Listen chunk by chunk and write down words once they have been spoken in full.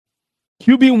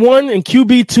QB1 and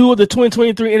QB2 of the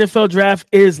 2023 NFL Draft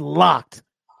is locked.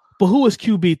 But who is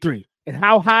QB3? And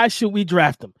how high should we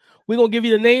draft them? We're going to give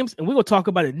you the names, and we're going to talk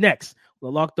about it next on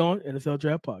the Locked On NFL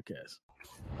Draft Podcast.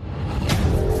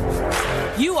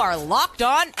 You are Locked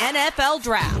On NFL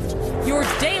Draft, your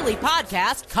daily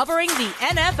podcast covering the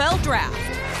NFL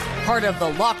Draft. Part of the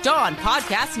Locked On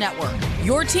Podcast Network,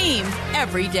 your team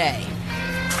every day.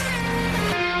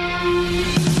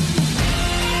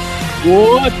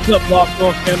 What's up, Locked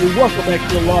On family? Welcome back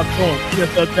to the Locked On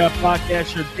NFL Draft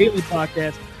Podcast, your daily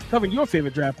podcast covering your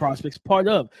favorite draft prospects, part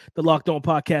of the Locked On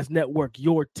Podcast Network,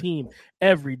 your team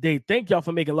every day. Thank y'all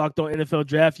for making Locked On NFL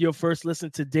Draft your first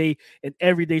listen today and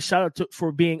every day. Shout out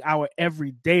for being our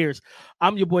everydayers.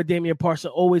 I'm your boy Damian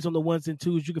Parson, always on the ones and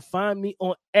twos. You can find me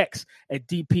on X at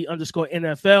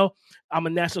DP_NFL. I'm a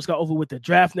national scout over with the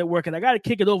Draft Network, and I got to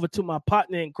kick it over to my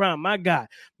partner in crime, my guy,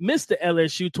 Mr.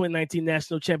 LSU 2019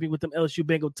 national champion with them LSU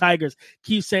Bengal Tigers,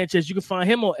 Keith Sanchez. You can find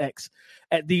him on X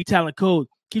at The Talent Code.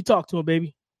 Keep talking to him,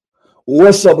 baby.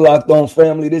 What's up, Locked On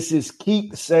family? This is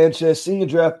Keith Sanchez, senior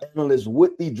draft analyst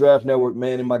with the Draft Network,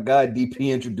 man. And my guy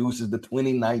DP introduces the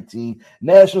 2019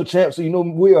 national champ. So,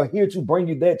 we are here to bring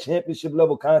you that championship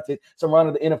level content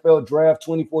surrounding the NFL draft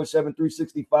 24/7,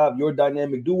 365, your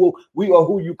dynamic duo. We are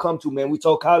who you come to, man. We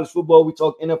talk college football, we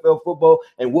talk NFL football.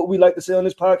 And what we like to say on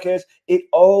this podcast, it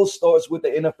all starts with the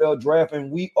NFL draft. And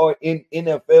we are in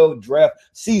NFL draft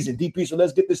season, DP. So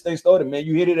let's get this thing started, man.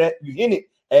 You hit it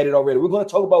already. We're going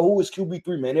to talk about who is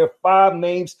QB3, man. There are 5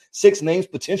 names, 6 names,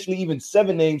 potentially even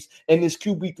 7 names in this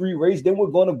QB3 race. Then we're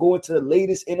going to go into the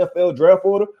latest NFL draft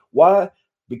order. Why?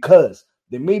 Because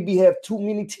they maybe have too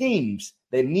many teams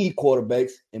that need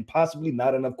quarterbacks and possibly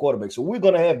not enough quarterbacks. So we're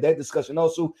going to have that discussion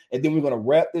also, and then we're going to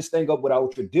wrap this thing up with our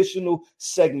traditional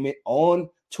segment on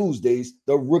Tuesdays,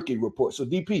 the Rookie Report. So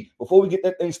DP, before we get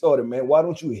that thing started, man, why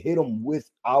don't you hit them with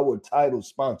our title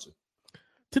sponsor?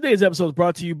 Today's episode is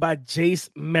brought to you by Jace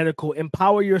Medical.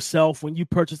 Empower yourself when you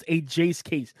purchase a Jace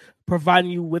case, providing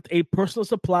you with a personal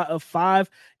supply of 5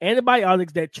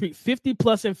 antibiotics that treat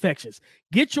 50-plus infections.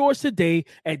 Get yours today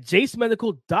at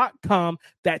jacemedical.com.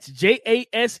 That's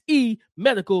JASE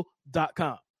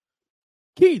medical.com.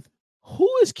 Keith,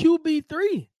 who is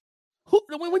QB3?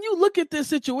 When you look at this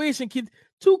situation, Keith,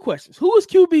 2 questions. Who is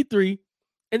QB3?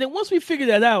 And then once we figure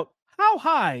that out, how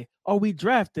high are we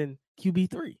drafting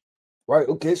QB3? Right.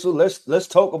 Okay. So let's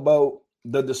talk about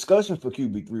the discussion for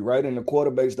QB3, right? And the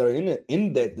quarterbacks that are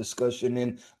in that discussion.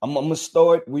 And I'm gonna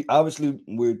start. With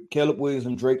Caleb Williams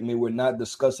and Drake May. We're not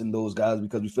discussing those guys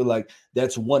because we feel like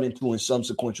that's 1 and 2 in some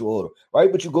sequential order, right?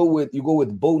 But you go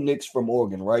with Bo Nix from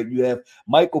Oregon, right? You have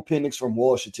Michael Penix from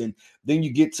Washington. Then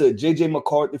you get to JJ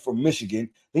McCarthy from Michigan.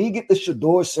 Then you get the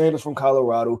Shador Sanders from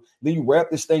Colorado. Then you wrap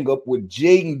this thing up with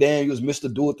Jayden Daniels,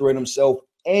 Mr. Dual Threat himself,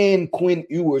 and Quinn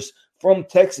Ewers from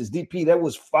Texas. DP, that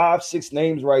was 5-6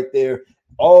 names right there,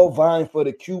 all vying for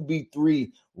the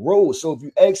QB3 role. So if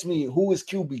you ask me who is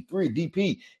QB3,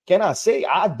 DP, can I say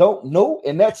I don't know?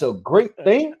 And that's a great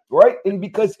thing, right? And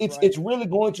because it's really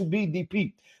going to be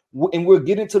DP. And we'll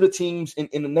get into the teams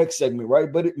in the next segment,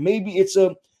 right? But maybe it's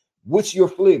what's your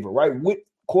flavor, right? What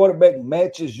quarterback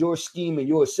matches your scheme and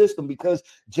your system? Because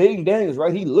Jayden Daniels,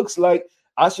 right? He looks like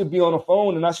I should be on the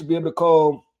phone and I should be able to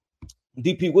call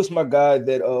DP, what's my guy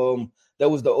that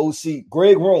was the OC?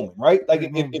 Greg Roman, right? Like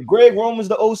if Greg Roman's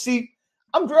the OC,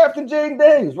 I'm drafting Jayden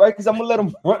Daniels, right? Because I'm gonna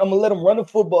let him run the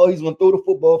football. He's gonna throw the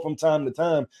football from time to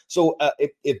time. So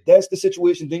if that's the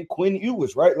situation, then Quinn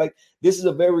Ewers, right? Like this is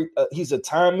a very he's a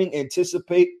timing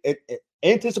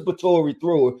anticipatory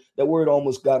thrower. That word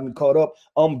almost got me caught up.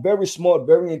 Very smart,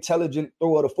 very intelligent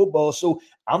thrower of the football. So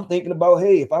I'm thinking about,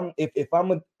 hey, if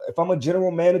I'm a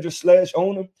general manager /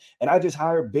 owner and I just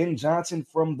hired Ben Johnson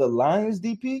from the Lions,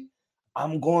 DP,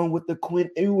 I'm going with the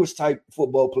Quinn Ewers type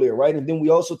football player, right? And then we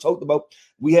also talked about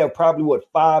we have probably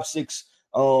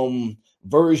 5-6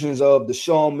 versions of the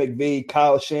Sean McVay,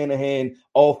 Kyle Shanahan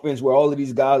offense where all of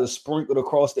these guys are sprinkled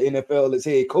across the NFL as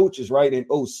head coaches, right, and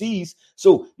OCs.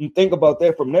 So you think about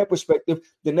that from that perspective,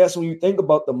 then that's when you think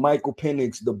about the Michael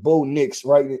Penix, the Bo Nix,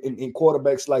 right, and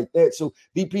quarterbacks like that. So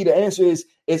DP, the answer is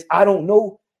I don't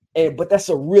know, but that's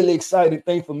a really exciting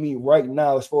thing for me right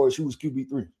now as far as who's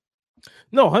QB3.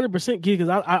 No, 100%, Key,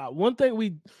 because one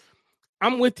thing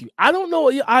I'm with you. I don't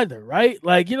know either, right?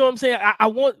 Like, you know what I'm saying? I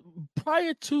want,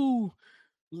 prior to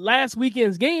last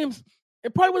weekend's games,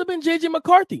 it probably would have been J.J.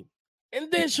 McCarthy.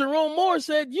 And then Sharon Moore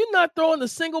said, you're not throwing a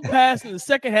single pass in the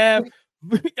second half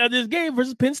this game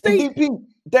versus Penn And State. DP,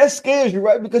 that scares you,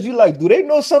 right? Because you like, do they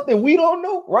know something we don't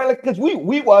know, right? Like, because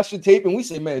we watch the tape and we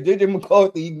say, man, JJ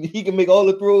McCarthy, he can make all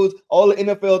the throws, all the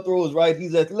NFL throws, right?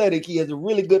 He's athletic, he has a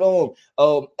really good arm,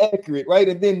 accurate, right?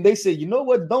 And then they say, you know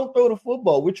what? Don't throw the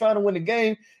football. We're trying to win the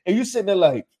game, and you sitting there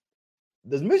like,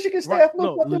 does Michigan staff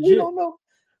know something we don't know?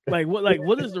 Like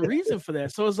what is the reason for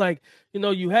that? So it's like,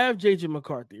 you have JJ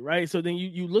McCarthy, right? So then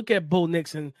you look at Bo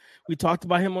Nix, and we talked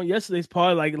about him on yesterday's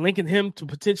pod, like linking him to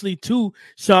potentially to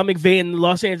Sean McVay and the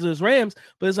Los Angeles Rams.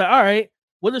 But it's like, all right,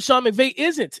 what if Sean McVay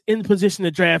isn't in position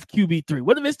to draft QB3?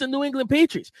 What if it's the New England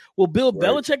Patriots? Will Bill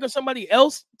Belichick or somebody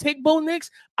else take Bo Nix?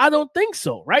 I don't think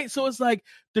so, right? So it's like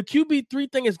the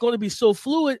QB3 thing is going to be so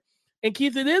fluid. And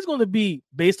Keith, it is going to be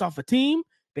based off a team,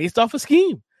 based off a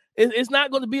scheme. It's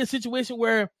not going to be a situation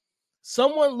where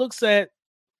someone looks at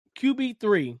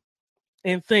QB3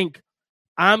 and think,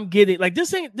 I'm getting like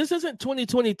this isn't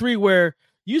 2023 where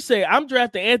you say I'm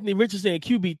drafting Anthony Richardson at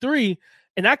QB3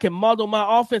 and I can model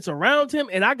my offense around him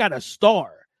and I got a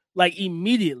star like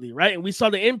immediately, right? And we saw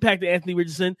the impact of Anthony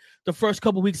Richardson the first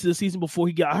couple weeks of the season before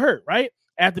he got hurt, right?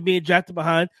 After being drafted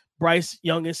behind Bryce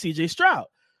Young and CJ Stroud.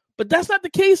 But that's not the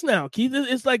case now, Keith.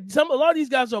 It's like a lot of these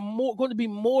guys are going to be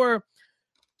more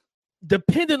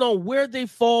dependent on where they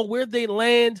fall, where they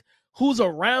land, who's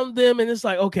around them. And it's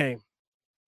like, okay,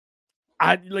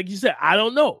 like you said, I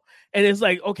don't know. And it's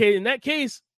like, okay, in that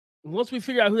case, once we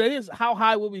figure out who that is, how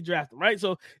high will we draft them, right?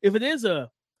 So if it is a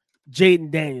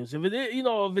Jayden Daniels, if it is,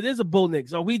 if it is a Bo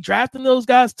Nix, are we drafting those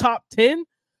guys top 10?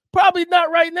 Probably not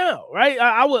right now, right?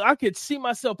 I could see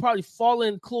myself probably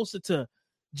falling closer to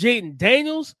Jayden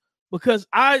Daniels because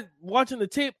watching the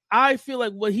tape, I feel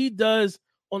like what he does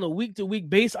on a week-to-week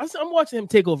basis, I'm watching him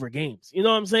take over games. You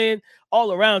know what I'm saying?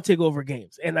 All around take over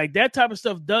games. And like that type of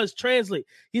stuff does translate.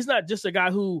 He's not just a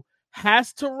guy who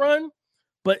has to run,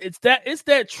 but it's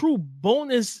that true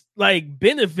bonus like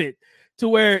benefit to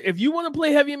where if you want to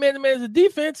play heavy man-to-man as a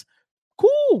defense,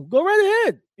 cool, go right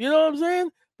ahead. You know what I'm saying?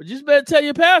 But just better tell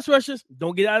your pass rushers,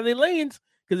 don't get out of their lanes,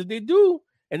 because if they do,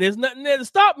 and there's nothing there to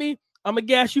stop me, I'm going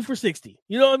to gas you for 60.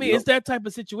 You know what I mean? Yep. It's that type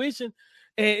of situation.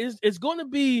 And it's going to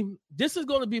be, this is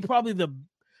going to be probably the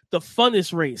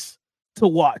funnest race to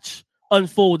watch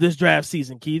unfold this draft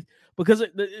season, Keith, because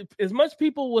as much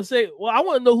people will say, well, I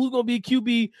want to know who's going to be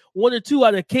QB 1 or 2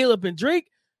 out of Caleb and Drake.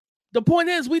 The point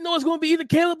is, we know it's going to be either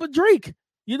Caleb or Drake.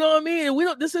 You know what I mean?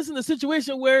 And this isn't a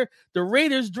situation where the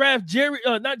Raiders draft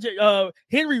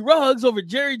Henry Ruggs over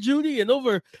Jerry Jeudy and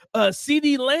over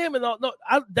CD Lamb and all. No,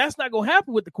 that's not going to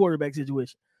happen with the quarterback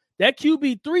situation. That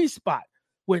QB3 spot,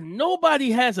 where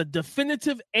nobody has a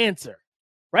definitive answer,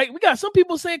 right? We got some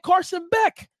people saying Carson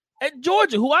Beck at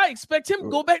Georgia, who I expect him to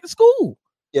go back to school.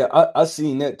 Yeah, I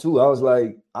seen that too. I was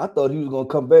like, I thought he was going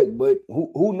to come back, but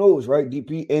who knows, right,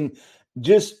 DP? And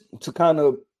just to kind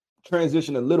of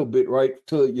transition a little bit, right,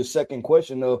 to your second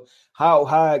question of how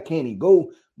high can he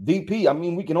go, DP, I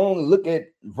mean, we can only look at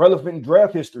relevant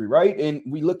draft history, right? And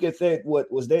we look at that,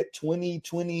 what was that,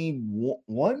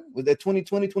 2021? Was that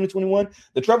 2020, 2021?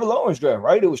 The Trevor Lawrence draft,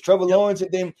 right? It was Trevor Lawrence,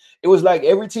 and then it was like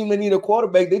every team that needed a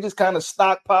quarterback, they just kind of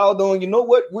stockpiled on, you know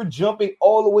what, we're jumping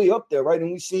all the way up there, right?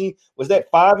 And we seen, was that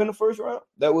 5 in the first round?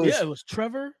 That was, it was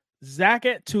Trevor, Zach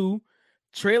at 2,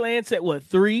 Trey Lance at what,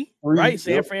 3, right?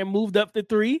 San Fran moved up to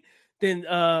 3.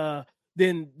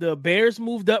 Then the Bears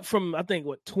moved up from, I think,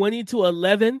 20 to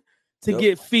 11 to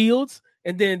get Fields.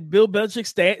 And then Bill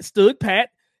Belichick stood pat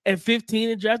at 15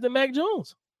 and drafted Mac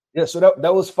Jones. Yeah, so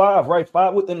that was 5, right?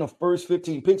 5 within the first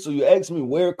 15 picks. So you asked me,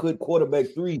 where could quarterback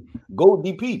 3 go,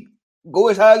 DP? Go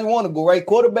as high as you want to go, right?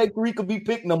 Quarterback 3 could be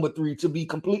pick number 3, to be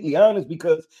completely honest,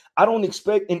 because I don't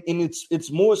expect, and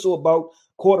it's more so about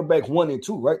quarterback 1 and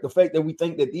 2, right? The fact that we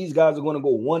think that these guys are going to go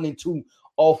 1 and 2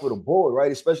 off of the board,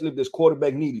 right? Especially if there's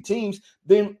quarterback needy teams,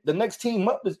 then the next team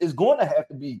up is going to have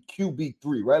to be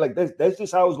QB3, right? Like that's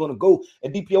just how it's going to go.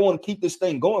 And DP, I want to keep this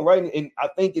thing going, right? And I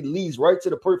think it leads right to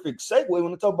the perfect segue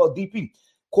when I talk about DP.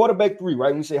 Quarterback 3, right?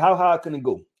 When we say how high can it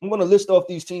go? I'm going to list off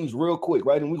these teams real quick,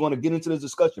 right? And we're going to get into this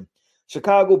discussion.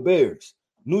 Chicago Bears,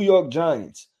 New York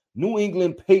Giants, New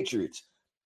England Patriots,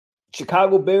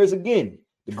 Chicago Bears again,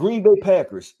 the Green Bay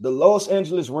Packers, the Los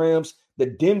Angeles Rams, the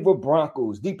Denver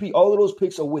Broncos. DP, all of those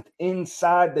picks are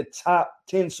inside the top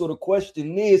 10. So the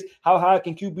question is, how high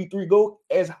can QB3 go?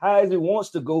 As high as it wants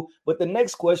to go. But the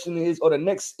next question is, or the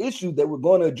next issue that we're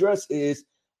going to address is,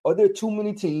 are there too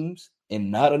many teams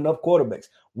and not enough quarterbacks?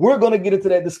 We're going to get into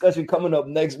that discussion coming up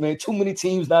next, man. Too many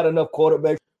teams, not enough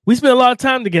quarterbacks. We spend a lot of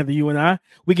time together, you and I.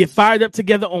 We get fired up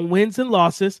together on wins and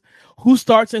losses, who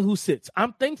starts and who sits.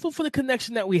 I'm thankful for the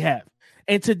connection that we have.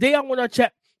 And today I want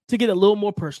to to get a little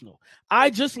more personal. I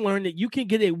just learned that you can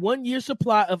get a 1-year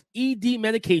supply of ED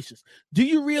medications. Do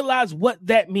you realize what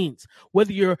that means?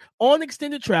 Whether you're on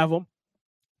extended travel,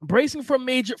 bracing for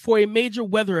a major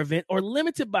weather event, or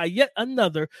limited by yet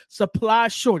another supply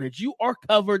shortage, you are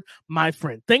covered, my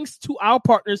friend. Thanks to our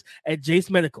partners at Jace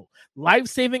Medical.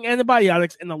 Life-saving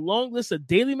antibiotics and a long list of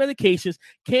daily medications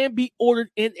can be ordered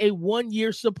in a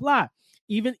 1-year supply.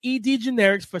 Even ED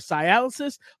generics for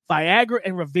Cialis, Viagra,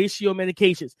 and Revatio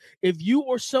medications. If you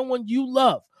or someone you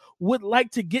love would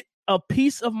like to get a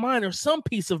peace of mind or some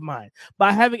peace of mind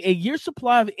by having a year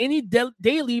supply of any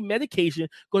daily medication,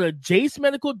 go to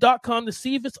jacemedical.com to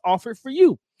see if it's offered for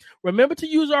you. Remember to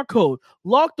use our code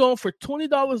Locked On for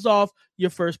 $20 off your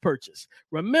first purchase.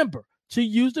 Remember to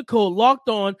use the code Locked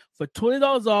On for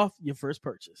 $20 off your first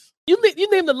purchase. You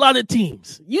named a lot of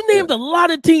teams. You named a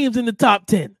lot of teams in the top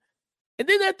 10. And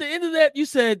then at the end of that, you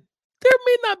said there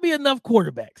may not be enough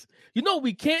quarterbacks. You know what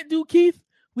we can't do, Keith?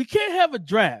 We can't have a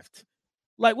draft.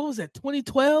 Like, what was that,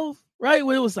 2012, right?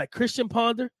 When it was like Christian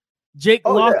Ponder, Jake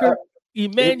Locker,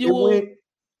 Emmanuel.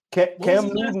 Cam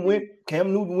Newton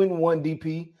went 1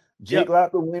 DP. Jake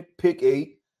Locker went pick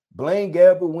 8. Blaine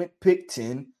Gabbert went pick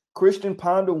 10. Christian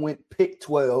Ponder went pick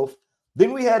 12.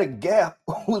 Then we had a gap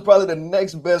who was probably the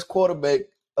next best quarterback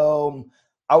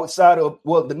outside of,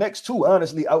 well, the next two,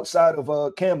 honestly, outside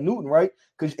of Cam Newton, right?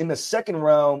 Because in the second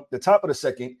round, the top of the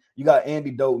second, you got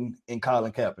Andy Dalton and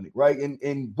Colin Kaepernick, right?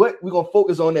 And but we're going to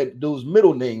focus on those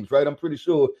middle names, right? I'm pretty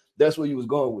sure that's where you was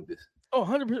going with this. Oh,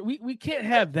 100%. We can't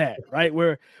have that, right?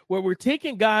 Where we're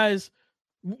taking guys,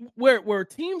 where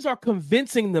teams are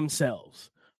convincing themselves,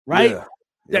 right? Yeah.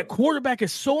 That quarterback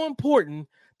is so important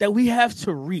that we have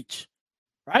to reach,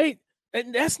 right?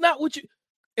 And that's not what you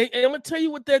 – and I'm going to tell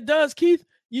you what that does, Keith.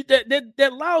 That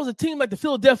allows a team like the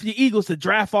Philadelphia Eagles to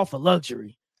draft off a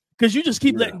luxury because you just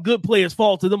keep letting good players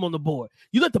fall to them on the board.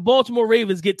 You let the Baltimore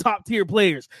Ravens get top-tier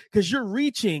players because you're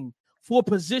reaching for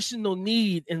positional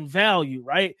need and value,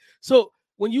 right? So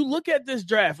when you look at this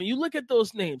draft and you look at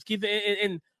those names, Keith,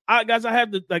 and guys, I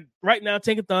have right now,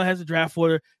 Tankathon has a draft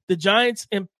order. The Giants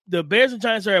and the Bears and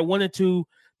Giants are at 1 and 2.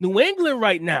 New England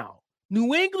right now,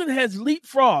 New England has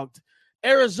leapfrogged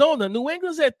Arizona. New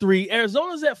England's at 3.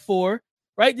 Arizona's at 4.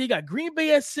 Right? You got Green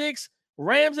Bay at 6,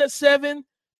 Rams at 7,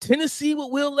 Tennessee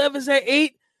with Will Levis at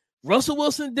 8, Russell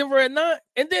Wilson, Denver at 9,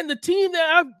 and then the team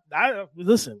that I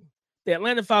listen, the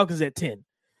Atlanta Falcons at 10.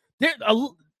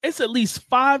 It's at least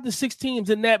 5 to 6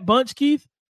 teams in that bunch, Keith,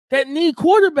 that need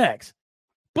quarterbacks,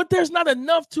 but there's not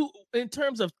enough in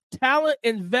terms of talent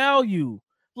and value.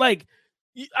 Like,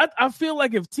 I feel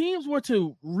like if teams were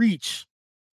to reach,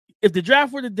 if the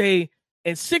draft were today,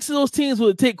 and 6 of those teams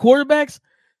would take quarterbacks,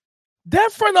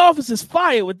 that front office is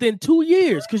fired within 2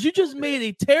 years because you just made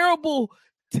a terrible,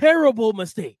 terrible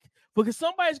mistake. Because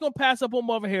somebody's going to pass up on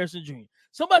Marvin Harrison Jr.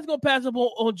 Somebody's going to pass up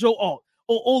on Joe Alt,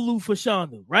 on Olu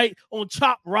Fashanu, right? On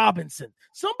Chop Robinson.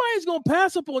 Somebody's going to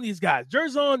pass up on these guys.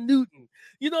 Jerzon Newton.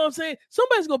 You know what I'm saying?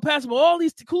 Somebody's going to pass up on all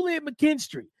these Kool-Aid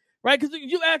McKinstry, right? Because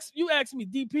you asked me,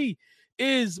 DP,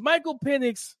 is Michael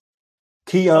Penix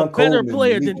a better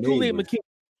player than Kool-Aid McKinstry?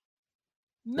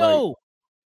 No,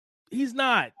 he's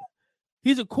not.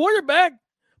 He's a quarterback,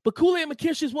 but Kool-Aid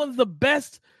McKinstry is one of the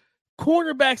best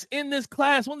cornerbacks in this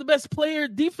class, one of the best players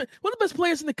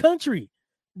in the country,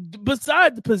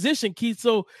 beside the position, Keith.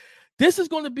 So this is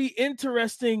going to be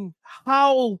interesting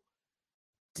how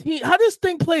this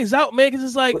thing plays out, man, because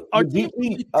it's like our team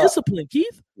discipline,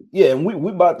 Keith. Yeah, and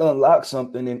we about to unlock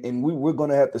something, and we're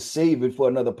going to have to save it for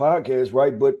another podcast,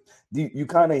 right? But you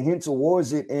kind of hint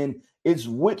towards it, and it's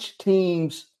which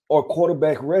teams are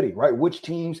quarterback ready, right? Which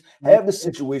teams have the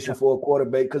situation for a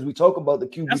quarterback? Because we talk about the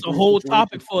QB3. That's a whole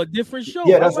topic for a different show.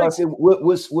 Yeah, that's why I said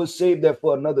we'll save that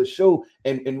for another show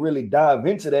and really dive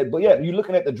into that. But yeah, you're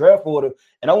looking at the draft order,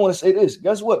 and I want to say this.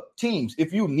 Guess what? Teams,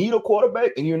 if you need a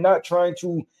quarterback and you're not trying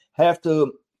to have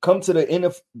to come to the end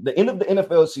of the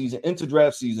NFL season, into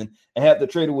draft season, and have to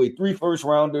trade away 3 first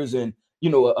rounders and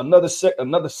another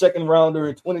second rounder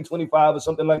in 2025 or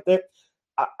something like that.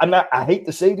 I hate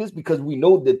to say this because we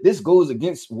know that this goes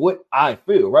against what I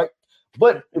feel, right?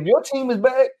 But if your team is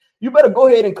bad, you better go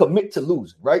ahead and commit to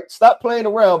losing, right? Stop playing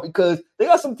around because they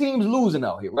got some teams losing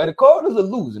out here, right? The Cardinals are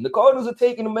losing. The Cardinals are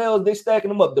taking the Mels, they're stacking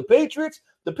them up. The Patriots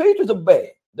are bad.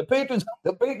 The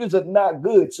Patriots are not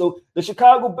good. So the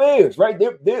Chicago Bears, right?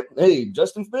 Hey,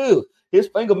 Justin Fields, his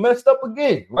finger messed up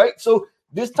again, right? So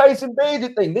this Tyson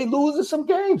Bagent thing, they losing some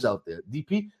games out there,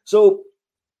 DP. So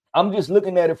I'm just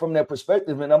looking at it from that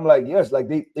perspective, and I'm like, yes, like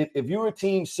if you're a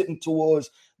team sitting towards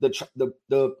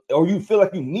the or you feel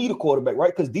like you need a quarterback,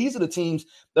 right? Because these are the teams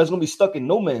that's going to be stuck in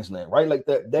no man's land, right? Like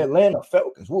the Atlanta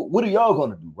Falcons. What are y'all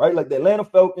going to do, right? Like the Atlanta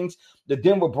Falcons, the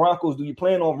Denver Broncos. Do you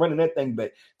plan on running that thing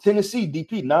back? Tennessee,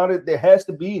 DP. Now that there has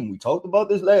to be, and we talked about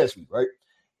this last week, right?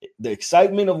 The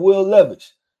excitement of Will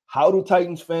Levis. How do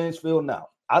Titans fans feel now?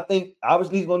 I think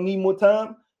obviously he's going to need more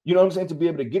time. You know what I'm saying, to be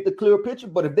able to get the clear picture.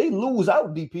 But if they lose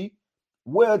out, DP,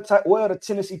 where are the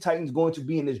Tennessee Titans going to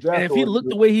be in this draft? And if he looked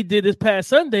the way he did this past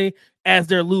Sunday as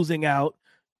they're losing out,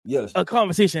 yes, a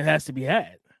conversation has to be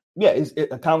had. Yeah,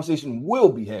 a conversation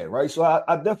will be had, right? So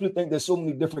I definitely think there's so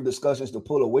many different discussions to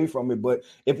pull away from it. But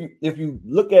if you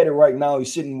look at it right now,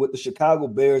 he's sitting with the Chicago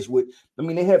Bears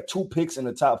they have 2 picks in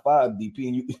the top 5, DP,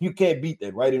 and you can't beat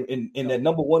that, right? And that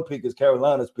number 1 pick is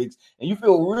Carolina's picks, and you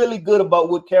feel really good about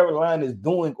what Carolina is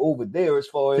doing over there as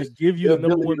far as to give you the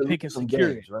number 1 pick and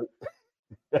secure games, right?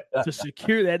 To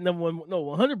secure that number 1, no,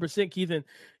 100%, Keith. And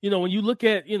when you look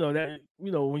at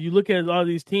when you look at all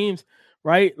these teams,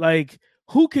 right? Like,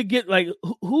 who could get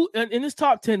who in this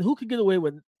top 10? Who could get away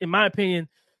with, in my opinion,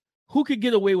 who could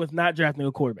get away with not drafting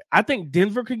a quarterback? I think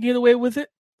Denver could get away with it.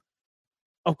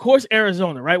 Of course,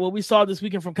 Arizona, right? What we saw this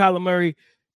weekend from Kyler Murray,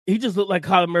 he just looked like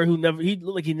Kyler Murray he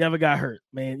looked like he never got hurt,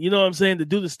 man. You know what I'm saying? To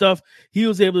do the stuff he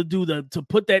was able to do to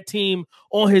put that team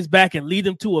on his back and lead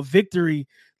them to a victory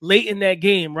late in that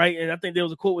game, right? And I think there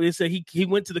was a quote where they said he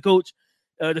went to the coach,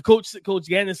 Coach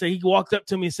Gannon said, he walked up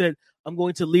to me and said, "I'm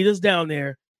going to lead us down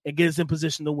there and get us in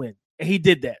position to win." And he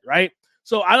did that, right?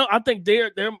 So I think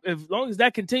they're as long as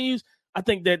that continues, I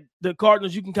think that the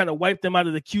Cardinals, you can kind of wipe them out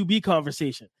of the QB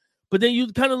conversation. But then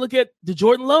you kind of look at the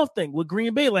Jordan Love thing with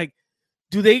Green Bay. Like,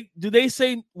 do they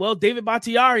say, well, David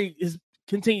Bakhtiari is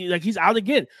continuing, like he's out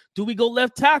again? Do we go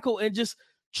left tackle and just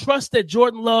trust that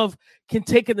Jordan Love can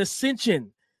take an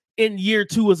ascension in year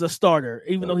 2 as a starter,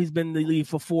 even though he's been in the league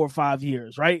for 4 or 5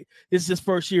 years, right? This is his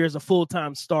first year as a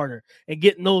full-time starter and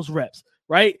getting those reps,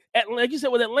 right? Like you said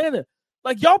with Atlanta,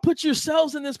 like, y'all put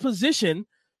yourselves in this position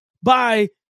by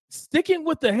sticking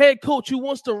with the head coach who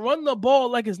wants to run the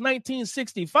ball like it's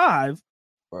 1965,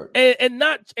 right,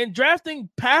 and drafting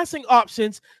passing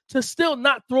options to still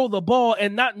not throw the ball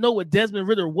and not know what Desmond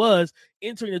Ridder was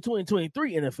entering the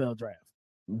 2023 NFL draft.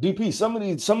 DP, some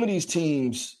of these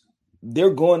teams,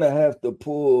 they're going to have to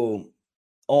pull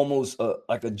almost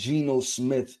like a Geno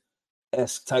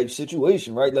Smith-esque type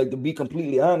situation, right? Like, to be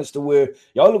completely honest, to where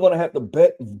y'all are going to have to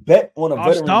bet on a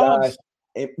veteran guy.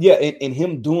 And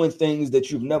him doing things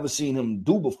that you've never seen him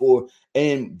do before.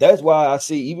 And that's why I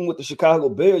say, even with the Chicago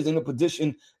Bears in a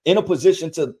position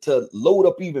to load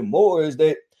up even more, is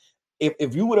that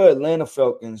if you were the Atlanta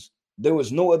Falcons, there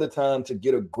was no other time to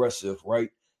get aggressive,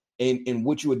 right? In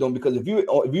what you were doing, because if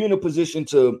you're in a position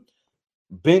to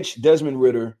bench Desmond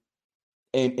Ridder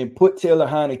and put Taylor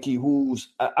Heineke, who's,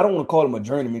 I don't want to call him a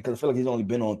journeyman because I feel like he's only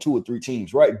been on 2 or 3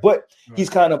 teams, right? But he's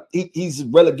he's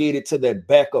relegated to that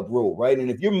backup role, right? And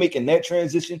if you're making that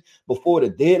transition before the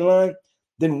deadline,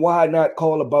 then why not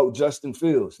call about Justin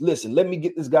Fields? Listen, let me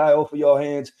get this guy off of your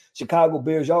hands. Chicago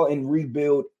Bears, y'all in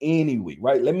rebuild anyway,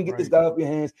 right? Let me get this guy off your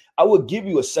hands. I would give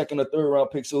you a 2nd or 3rd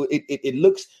round pick. So it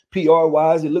looks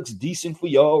PR-wise, it looks decent for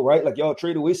y'all, right? Like, y'all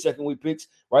trade away 2nd week picks,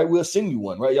 right? We'll send you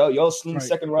one, right? Y'all sling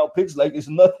 2nd round picks like it's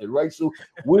nothing, right? So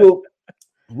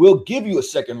we'll give you a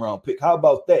 2nd round pick. How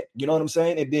about that? You know what I'm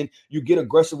saying? And then you get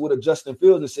aggressive with a Justin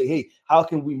Fields and say, hey, how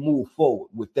can we move forward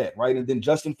with that, right? And then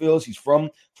Justin Fields, he's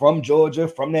from Georgia,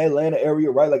 from the Atlanta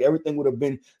area, right? Like, everything would have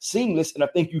been seamless. And I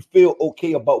think you feel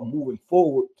okay about moving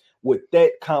forward with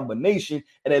that combination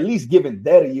and at least giving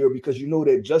that a year, because you know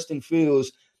that Justin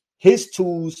Fields, his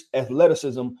tools,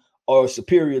 athleticism are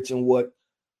superior to what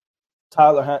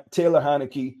Taylor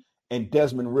Heineke and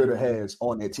Desmond Ridder has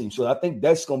on their team. So I think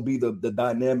that's going to be the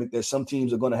dynamic that some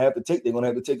teams are going to have to take. They're going to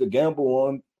have to take a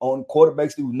gamble on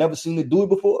quarterbacks that we've never seen it do it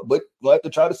before, but we'll have to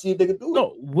try to see if they can do it.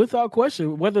 No, without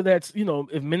question, whether that's,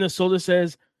 if Minnesota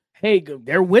says, hey,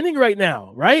 they're winning right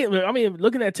now, right? I mean,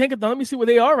 looking at Tankathon, let me see where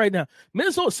they are right now.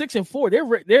 Minnesota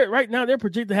 6-4. They're right now. They're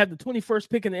projected to have the 21st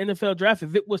pick in the NFL draft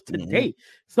if it was today. Mm-hmm.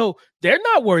 So they're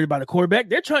not worried about a quarterback.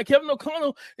 They're trying. Kevin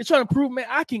O'Connell is trying to prove, man,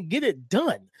 I can get it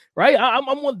done, right? I'm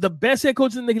one of the best head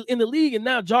coaches in the league, and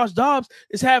now Josh Dobbs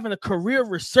is having a career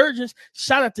resurgence.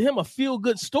 Shout out to him, a feel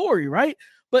good story, right?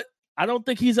 But I don't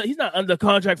think he's not under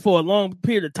contract for a long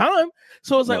period of time.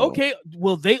 So it's like, okay,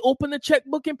 will they open the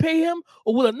checkbook and pay him,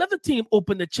 or will another team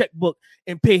open the checkbook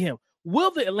and pay him?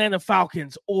 Will the Atlanta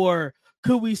Falcons, or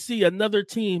could we see another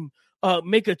team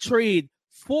make a trade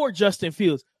for Justin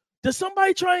Fields? Does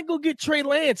somebody try and go get Trey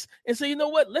Lance and say, you know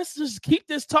what, let's just keep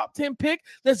this top 10 pick.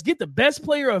 Let's get the best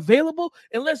player available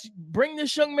and let's bring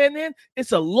this young man in.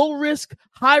 It's a low risk,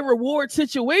 high reward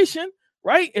situation,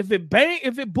 right? If it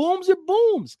booms, it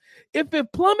booms. If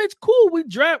it plummets, cool.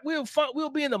 We'll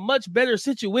be in a much better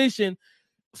situation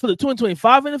for the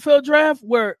 2025 NFL draft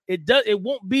where it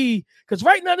won't be, because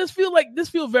right now this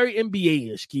feels very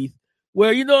NBA-ish, Keith,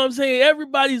 where, you know what I'm saying,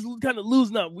 everybody's kind of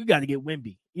losing up. We got to get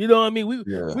Wemby. You know what I mean? We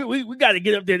got to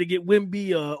get up there to get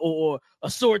Wemby or a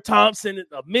Sword Thompson,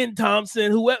 a Min Thompson,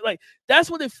 whoever. Like,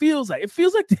 that's what it feels like. It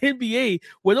feels like the NBA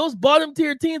where those bottom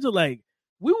tier teams are like,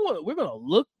 we're gonna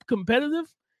look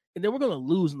competitive, and then we're gonna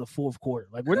lose in the fourth quarter.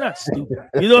 Like, we're not stupid.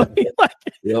 You know what I mean? Like,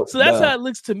 so that's how it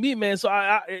looks to me, man. So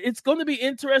it's going to be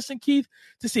interesting, Keith,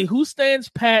 to see who stands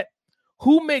pat,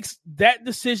 who makes that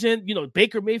decision. You know,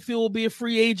 Baker Mayfield will be a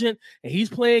free agent, and he's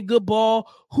playing good ball.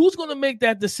 Who's going to make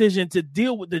that decision to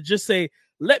deal with it? Just say,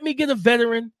 let me get a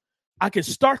veteran. I can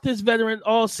start this veteran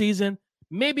all season.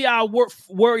 Maybe I'll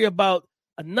worry about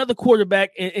another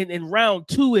quarterback in round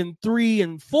 2 and 3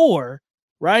 and 4,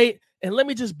 right? And let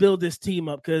me just build this team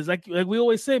up, because like we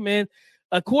always say, man,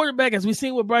 a quarterback, as we've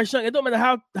seen with Bryce Young, it don't matter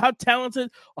how talented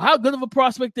or how good of a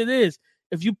prospect it is.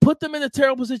 If you put them in a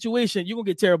terrible situation, you're going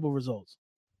to get terrible results.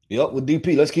 Yep, with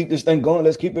DP, let's keep this thing going.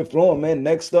 Let's keep it flowing, man.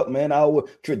 Next up, man, our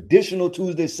traditional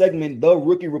Tuesday segment, the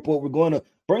Rookie Report. We're going to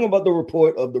bring about the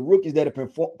report of the rookies that have been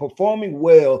performing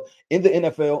well in the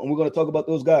NFL, and we're going to talk about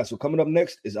those guys. So coming up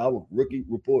next is our Rookie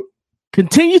Report.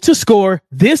 Continue to score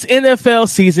this NFL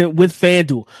season with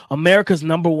FanDuel, America's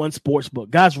 #1 sportsbook.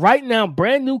 Guys, right now,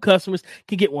 brand new customers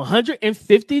can get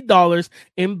 $150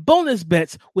 in bonus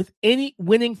bets with any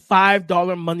winning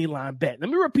 $5 money line bet. Let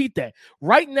me repeat that.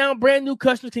 Right now, brand new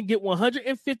customers can get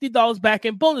 $150 back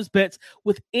in bonus bets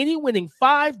with any winning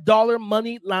 $5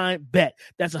 money line bet.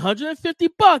 That's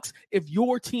 $150 if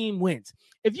your team wins.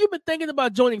 If you've been thinking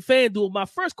about joining FanDuel, my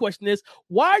first question is,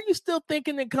 why are you still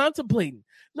thinking and contemplating?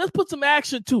 Let's put some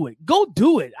action to it. Go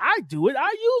do it. I do it. I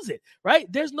use it, right?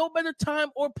 There's no better time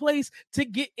or place to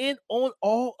get in on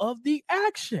all of the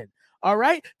action, all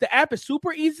right? The app is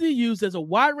super easy to use. There's a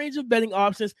wide range of betting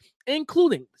options,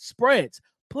 including spreads,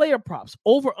 player props,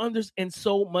 over-unders, and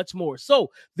so much more.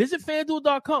 So visit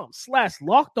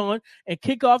FanDuel.com/lockedon and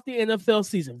kick off the NFL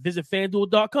season. Visit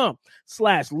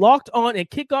FanDuel.com/lockedon and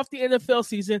kick off the NFL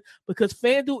season, because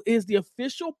FanDuel is the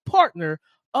official partner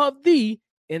of the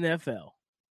NFL.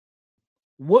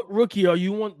 What rookie do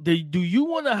you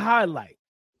want to highlight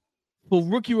for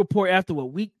Rookie Report after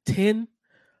week 10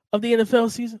 of the NFL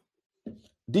season?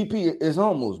 DP is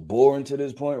almost boring to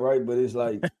this point, right? But it's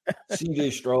like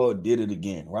CJ Stroud did it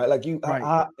again, right? Like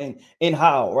right. And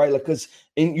how, right? Like, because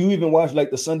you even watch like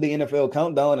the Sunday NFL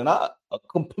countdown, and I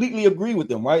completely agree with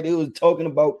them, right? They was talking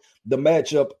about the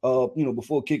matchup,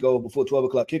 before kickoff, before 12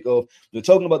 o'clock kickoff. They're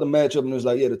talking about the matchup, and it's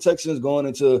like, yeah, the Texans going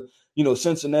into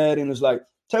Cincinnati, and it's like,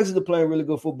 Texas are playing really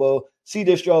good football.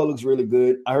 CJ Stroud looks really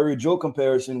good. I heard your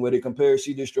comparison where they compare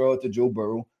CJ Stroud to Joe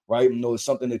Burrow, right? It's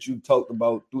something that you talked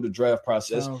about through the draft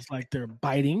process. Sounds like they're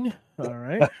biting. All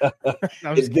right.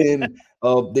 And then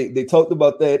they talked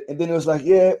about that. And then it was like,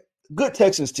 yeah, good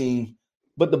Texans team,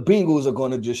 but the Bengals are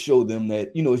going to just show them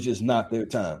that, it's just not their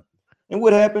time. And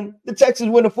what happened? The Texans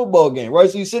win a football game, right?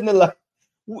 So you're sitting there like,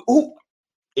 who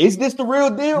is this the real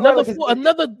deal?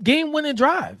 Another game-winning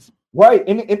drive. Right,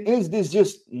 and is this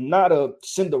just not a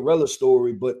Cinderella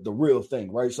story, but the real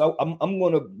thing, right? So I'm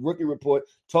going to Rookie Report,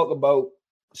 talk about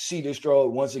CJ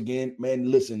Stroud once again. Man,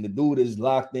 listen, the dude is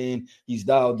locked in, he's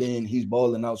dialed in, he's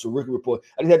balling out. So Rookie Report,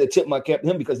 I just had to tip my cap to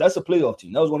him, because that's a playoff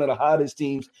team. That was one of the hottest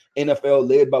teams in NFL,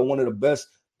 led by one of the best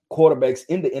quarterbacks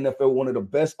in the NFL, one of the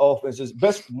best offenses,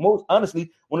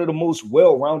 one of the most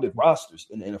well-rounded rosters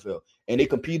in the NFL. And they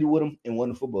competed with him and won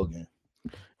the football game.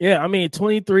 Yeah,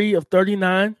 23 of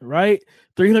 39, right?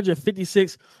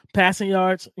 356 passing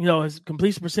yards. His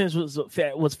completion percentage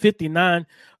was 59.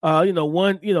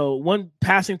 One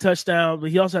passing touchdown,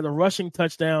 but he also had a rushing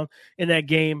touchdown in that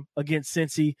game against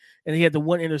Cincy, and he had the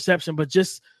one interception. But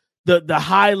just the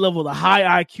high level, the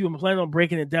high IQ. I'm planning on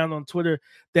breaking it down on Twitter.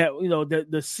 That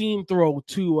the seam throw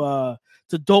to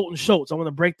Dalton Schultz. I want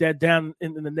to break that down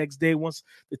in the next day once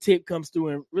the tape comes through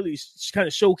and really kind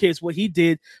of showcase what he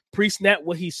did pre-snap,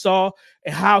 what he saw,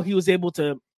 and how he was able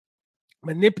to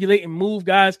manipulate and move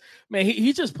guys. Man,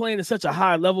 he's just playing at such a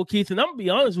high level, Keith. And I'm going to be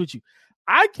honest with you.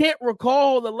 I can't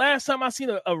recall the last time I seen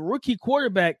a rookie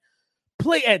quarterback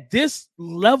play at this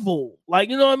level. Like,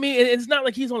 you know what I mean? And it's not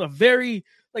like he's on a very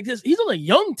like this. He's on a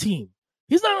young team.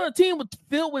 He's not on a team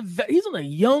filled with he's on a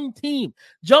young team.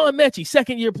 John Mechie,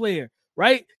 second-year player.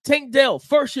 Right? Tank Dell,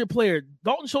 first-year player.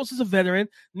 Dalton Schultz is a veteran.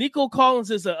 Nico Collins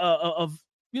is a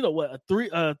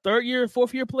a third year,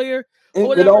 fourth year player.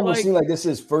 It almost seemed like this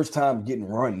is his first time getting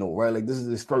run, though, right? Like this is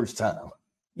his first time.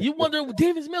 You wonder,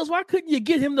 Davis Mills, why couldn't you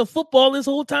get him the football this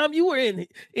whole time you were in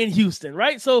Houston,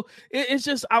 right? So it's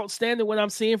just outstanding what I'm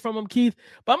seeing from him, Keith.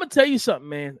 But I'm gonna tell you something,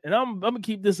 man, and I'm gonna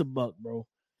keep this a buck, bro.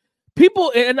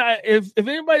 People, if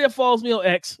anybody that follows me on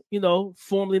X,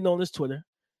 formerly known as Twitter,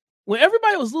 when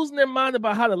everybody was losing their mind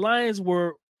about how the Lions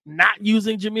were not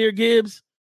using Jahmyr Gibbs,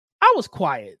 I was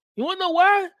quiet. You want to know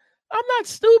why? I'm not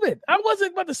stupid. I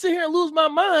wasn't about to sit here and lose my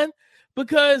mind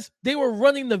because they were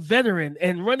running the veteran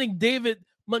and running David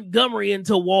Montgomery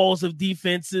into walls of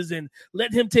defenses and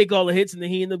let him take all the hits, and then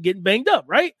he ended up getting banged up,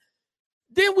 right?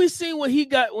 Then we seen what he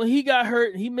got when he got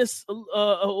hurt and he missed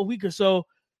a week or so.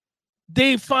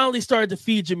 They finally started to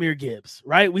feed Jahmyr Gibbs,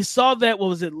 right? We saw that,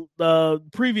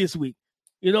 previous week?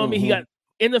 You know what I mean? He got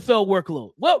NFL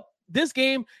workload. Well, this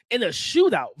game in a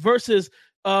shootout versus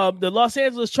the Los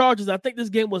Angeles Chargers, I think this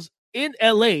game was in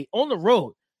LA on the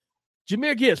road.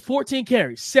 Jahmyr Gibbs, 14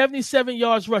 carries, 77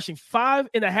 yards rushing,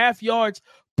 5.5 yards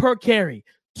per carry,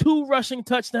 2 rushing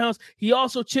touchdowns. He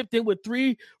also chipped in with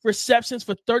 3 receptions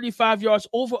for 35 yards,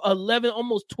 over 11,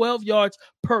 almost 12 yards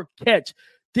per catch.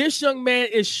 This young man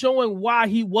is showing why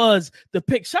he was the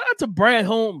pick. Shout out to Brad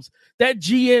Holmes, that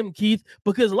GM, Keith,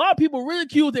 because a lot of people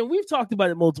ridiculed him. We've talked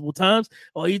about it multiple times.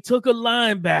 Oh, he took a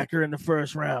linebacker in the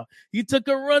first round. He took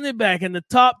a running back in the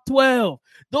top 12.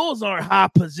 Those aren't high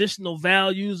positional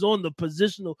values on the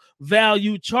positional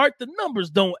value chart. The numbers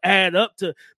don't add up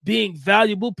to being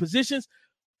valuable positions.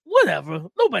 Whatever.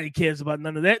 Nobody cares about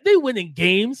none of that. They win in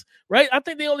games, right? I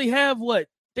think they only have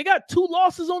They got 2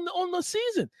 losses on the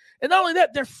season. And not only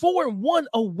that, they're 4-1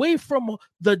 away from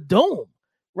the dome,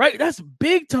 right? That's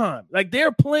big time. Like,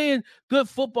 they're playing good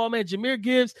football, man. Jahmyr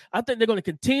Gibbs, I think they're going to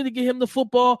continue to get him the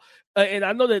football. And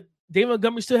I know that David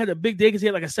Montgomery still had a big day because he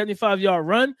had like a 75-yard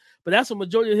run, but that's the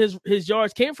majority of his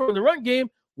yards came from the run game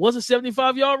was a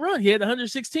 75-yard run. He had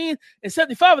 116, and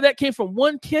 75 of that came from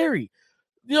 1 carry.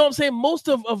 You know what I'm saying? Most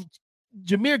of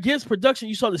Jahmyr Gibbs' production,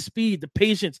 you saw the speed, the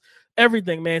patience,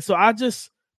 everything, man. So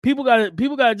people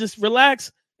gotta just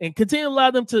relax and continue to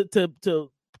allow them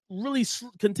to really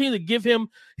continue to give him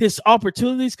his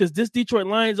opportunities, because this Detroit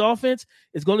Lions offense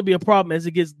is going to be a problem as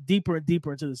it gets deeper and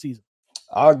deeper into the season.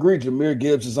 I agree. Jahmyr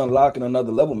Gibbs is unlocking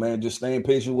another level, man. Just staying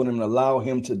patient with him and allow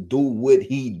him to do what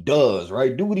he does,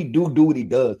 right? Do what he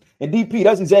does. And DP,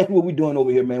 that's exactly what we're doing over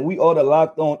here, man. We are the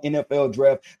Locked On NFL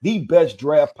Draft, the best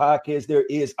draft podcast there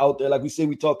is out there. Like we say,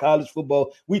 we talk college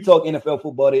football, we talk NFL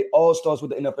football. It all starts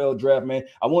with the NFL Draft, man.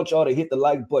 I want y'all to hit the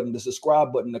like button, the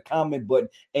subscribe button, the comment button,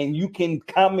 and you can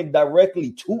comment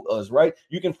directly to us, right?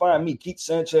 You can find me, Keith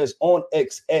Sanchez, on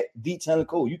X at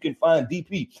DTalentCode. You can find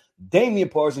DP, Damian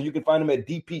Parsons. You can find him at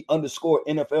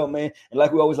DP_NFL, man. And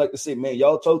like we always like to say, man,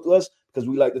 y'all talk to us because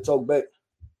we like to talk back.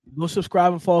 Go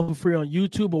subscribe and follow for free on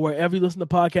YouTube or wherever you listen to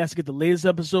podcasts to get the latest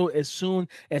episode as soon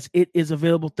as it is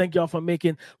available. Thank y'all for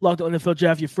making Locked On NFL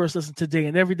Draft your first listen today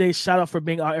and every day. Shout out for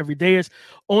being our everydayers.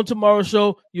 On tomorrow's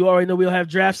show, you already know we'll have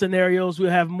draft scenarios. We'll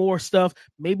have more stuff.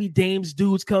 Maybe Dame's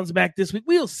Dudes comes back this week.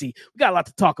 We'll see. We got a lot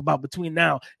to talk about between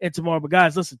now and tomorrow. But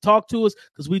guys, listen, talk to us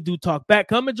because we do talk back.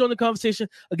 Come and join the conversation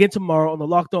again tomorrow on the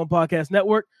Locked On Podcast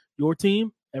Network. Your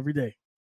team every day.